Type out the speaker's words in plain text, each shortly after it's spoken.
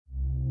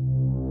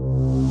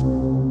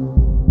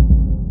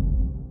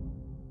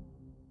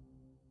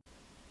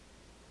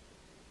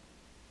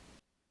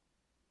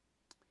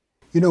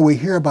You know, we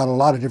hear about a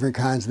lot of different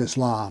kinds of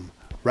Islam.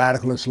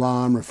 Radical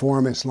Islam,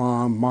 Reform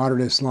Islam,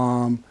 Moderate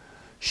Islam,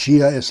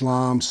 Shia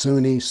Islam,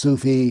 Sunni,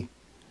 Sufi.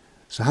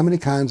 So how many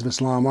kinds of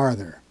Islam are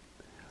there?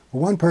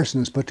 Well, one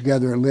person has put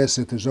together a list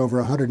that there's over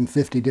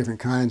 150 different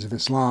kinds of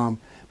Islam,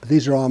 but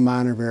these are all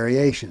minor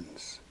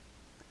variations.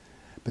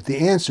 But the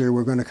answer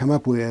we're going to come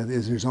up with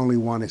is there's only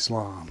one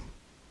Islam.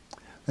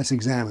 Let's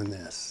examine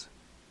this.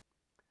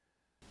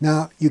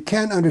 Now, you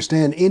can't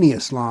understand any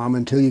Islam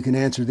until you can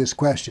answer this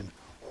question.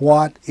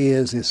 What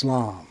is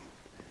Islam?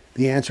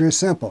 The answer is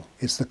simple.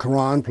 It's the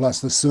Quran plus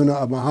the Sunna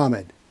of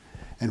Mohammed.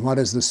 And what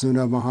is the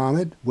Sunna of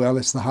Mohammed? Well,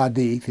 it's the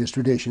Hadith, his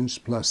traditions,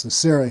 plus the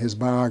Sirah, his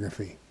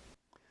biography.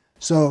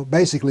 So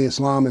basically,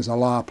 Islam is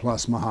Allah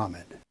plus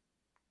Muhammad.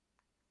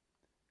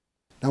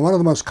 Now, one of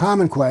the most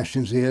common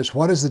questions is,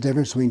 what is the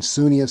difference between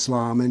Sunni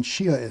Islam and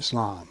Shia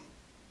Islam?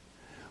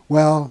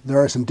 Well, there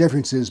are some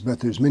differences, but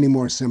there's many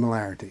more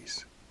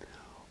similarities.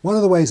 One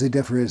of the ways they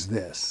differ is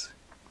this.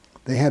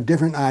 They have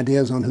different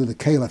ideas on who the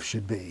caliph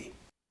should be.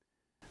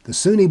 The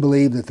Sunni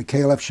believe that the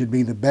caliph should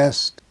be the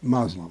best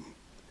Muslim.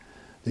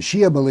 The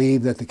Shia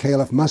believe that the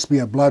caliph must be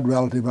a blood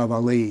relative of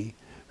Ali,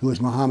 who is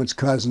Muhammad's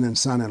cousin and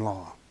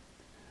son-in-law.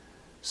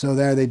 So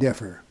there they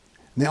differ.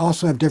 And they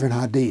also have different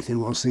hadith,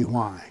 and we'll see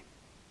why.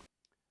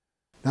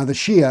 Now the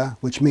Shia,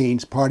 which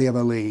means party of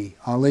Ali,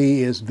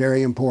 Ali is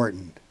very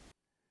important.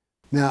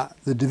 Now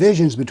the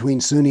divisions between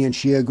Sunni and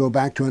Shia go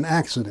back to an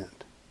accident.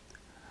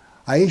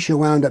 Aisha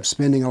wound up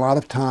spending a lot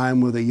of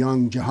time with a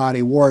young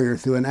jihadi warrior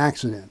through an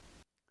accident.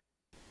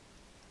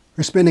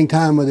 Her spending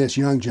time with this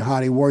young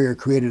jihadi warrior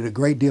created a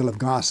great deal of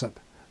gossip,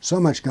 so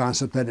much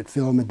gossip that it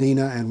filled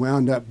Medina and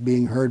wound up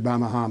being heard by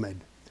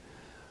Muhammad.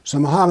 So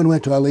Muhammad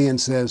went to Ali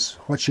and says,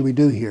 "What should we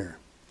do here?"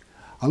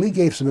 Ali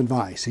gave some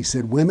advice. He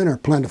said, "Women are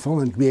plentiful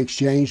and can be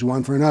exchanged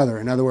one for another."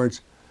 In other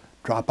words,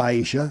 drop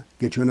Aisha,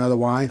 get you another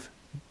wife,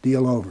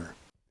 deal over.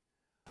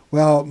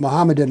 Well,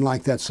 Muhammad didn't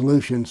like that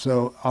solution,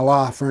 so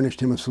Allah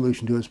furnished him a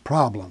solution to his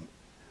problem,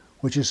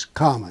 which is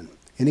common.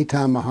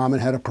 Anytime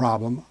Muhammad had a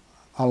problem,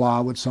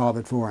 Allah would solve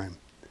it for him.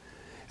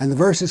 And the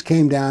verses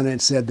came down and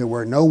it said there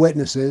were no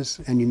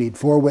witnesses, and you need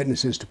 4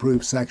 witnesses to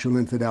prove sexual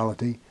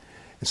infidelity,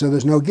 and so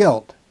there's no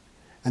guilt,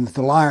 and that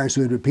the liars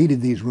who had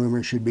repeated these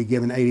rumors should be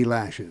given 80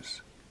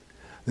 lashes.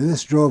 Then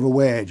this drove a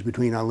wedge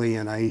between Ali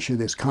and Aisha,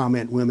 this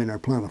comment, "Women are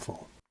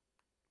plentiful."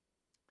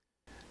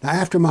 Now,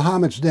 after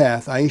Muhammad's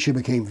death, Aisha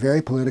became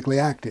very politically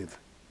active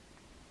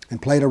and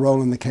played a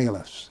role in the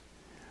caliphs.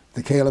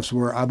 The caliphs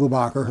were Abu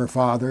Bakr, her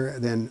father,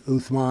 then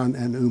Uthman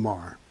and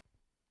Umar.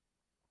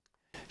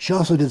 She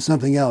also did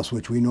something else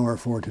which we know her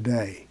for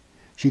today.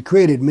 She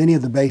created many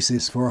of the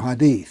bases for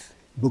hadith.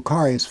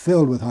 Bukhari is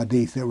filled with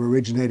hadith that were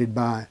originated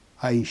by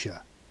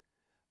Aisha.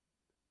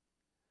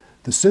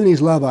 The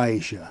Sunnis love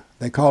Aisha.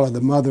 They call her the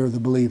mother of the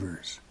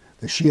believers.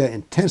 The Shia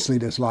intensely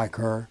dislike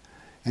her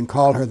and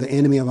call her the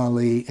enemy of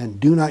Ali and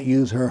do not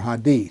use her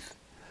hadith.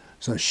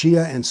 So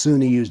Shia and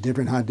Sunni use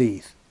different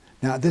hadith.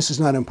 Now this is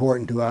not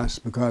important to us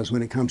because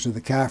when it comes to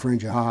the kafir and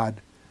jihad,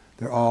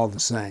 they're all the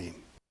same.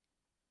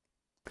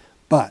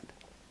 But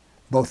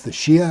both the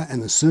Shia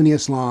and the Sunni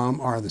Islam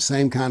are the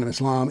same kind of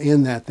Islam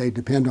in that they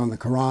depend on the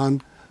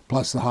Quran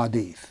plus the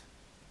hadith.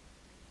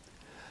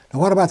 Now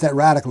what about that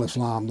radical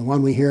Islam, the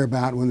one we hear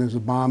about when there's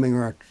a bombing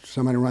or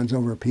somebody runs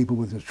over people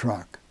with a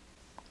truck?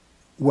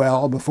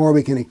 Well, before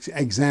we can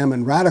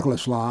examine radical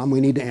Islam,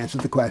 we need to answer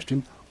the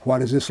question,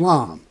 what is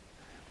Islam?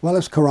 Well,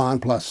 it's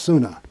Quran plus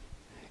Sunnah.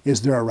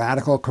 Is there a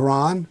radical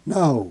Quran?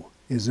 No.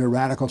 Is there a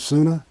radical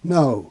Sunnah?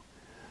 No.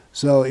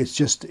 So it's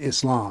just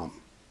Islam.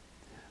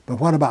 But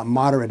what about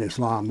moderate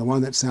Islam, the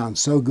one that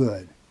sounds so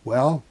good?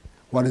 Well,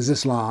 what is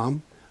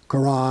Islam?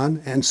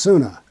 Quran and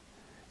Sunnah.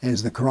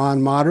 Is the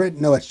Quran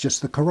moderate? No, it's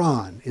just the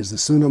Quran. Is the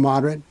Sunnah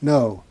moderate?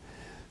 No.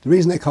 The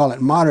reason they call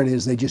it moderate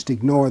is they just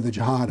ignore the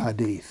jihad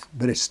hadith,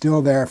 but it's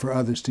still there for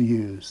others to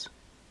use.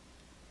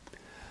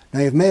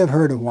 Now you may have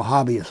heard of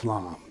Wahhabi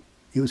Islam.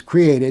 It was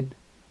created,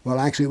 well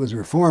actually it was a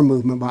reform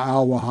movement by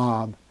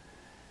al-Wahhab,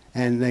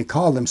 and they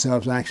called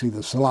themselves actually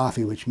the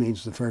Salafi, which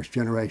means the first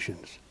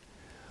generations.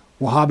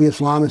 Wahhabi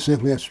Islam is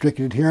simply a strict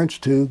adherence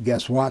to,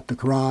 guess what, the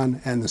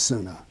Quran and the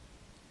Sunnah.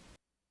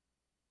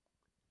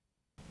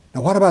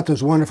 Now what about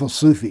those wonderful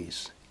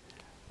Sufis?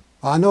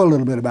 I know a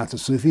little bit about the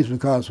Sufis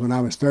because when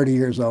I was 30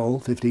 years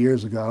old, 50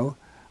 years ago,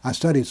 I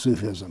studied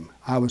Sufism.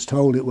 I was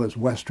told it was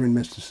Western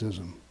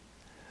mysticism.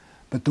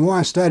 But the more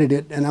I studied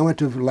it, and I went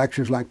to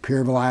lectures like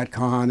Pir Vilayat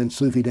Khan and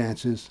Sufi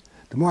dances,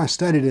 the more I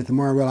studied it, the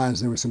more I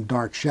realized there were some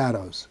dark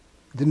shadows.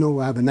 I didn't know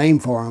I have a name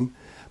for them,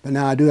 but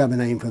now I do have a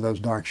name for those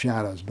dark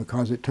shadows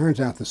because it turns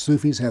out the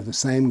Sufis have the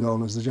same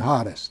goal as the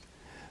jihadists,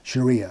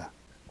 Sharia.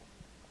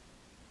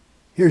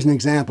 Here's an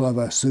example of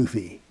a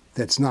Sufi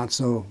that's not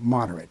so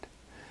moderate.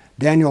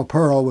 Daniel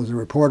Pearl was a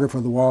reporter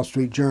for the Wall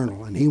Street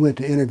Journal, and he went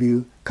to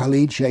interview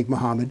Khalid Sheikh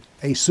Mohammed,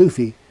 a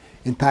Sufi,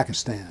 in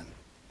Pakistan.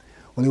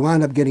 Well, he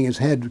wound up getting his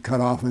head cut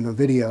off in a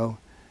video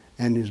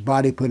and his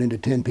body put into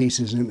 10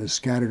 pieces and it was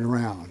scattered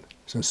around.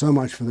 So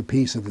much for the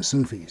peace of the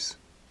Sufis.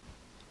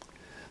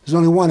 There's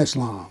only one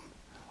Islam.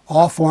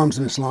 All forms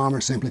of Islam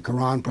are simply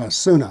Quran plus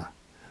Sunnah.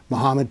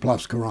 Muhammad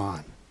plus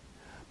Quran.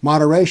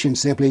 Moderation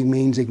simply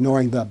means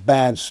ignoring the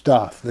bad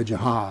stuff, the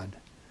jihad.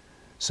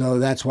 So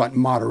that's what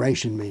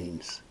moderation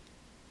means.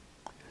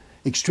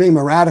 Extreme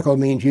or radical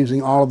means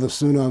using all of the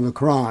Sunnah of the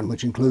Quran,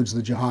 which includes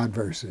the jihad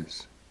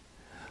verses.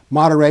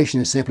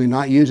 Moderation is simply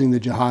not using the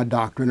jihad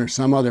doctrine or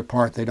some other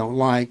part they don't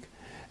like,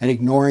 and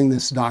ignoring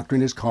this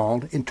doctrine is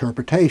called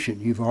interpretation.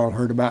 You've all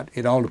heard about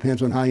it all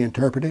depends on how you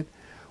interpret it.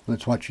 Well,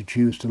 it's what you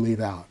choose to leave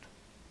out.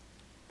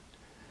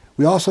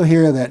 We also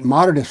hear that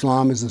moderate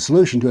Islam is the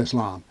solution to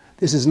Islam.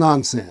 This is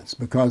nonsense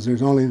because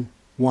there's only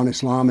one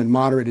Islam, and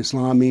moderate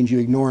Islam means you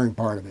ignoring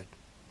part of it.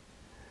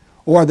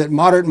 Or that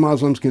moderate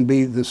Muslims can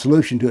be the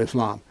solution to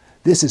Islam.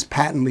 This is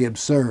patently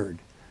absurd.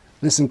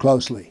 Listen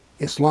closely.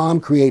 Islam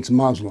creates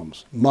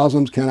Muslims.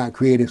 Muslims cannot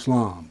create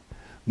Islam.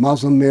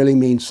 Muslim merely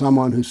means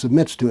someone who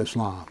submits to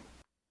Islam.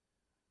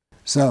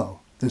 So,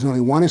 there's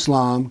only one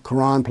Islam,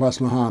 Quran plus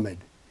Muhammad,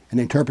 and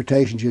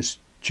interpretation just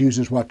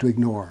chooses what to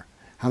ignore.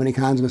 How many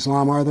kinds of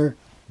Islam are there?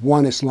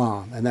 One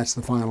Islam, and that's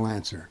the final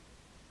answer.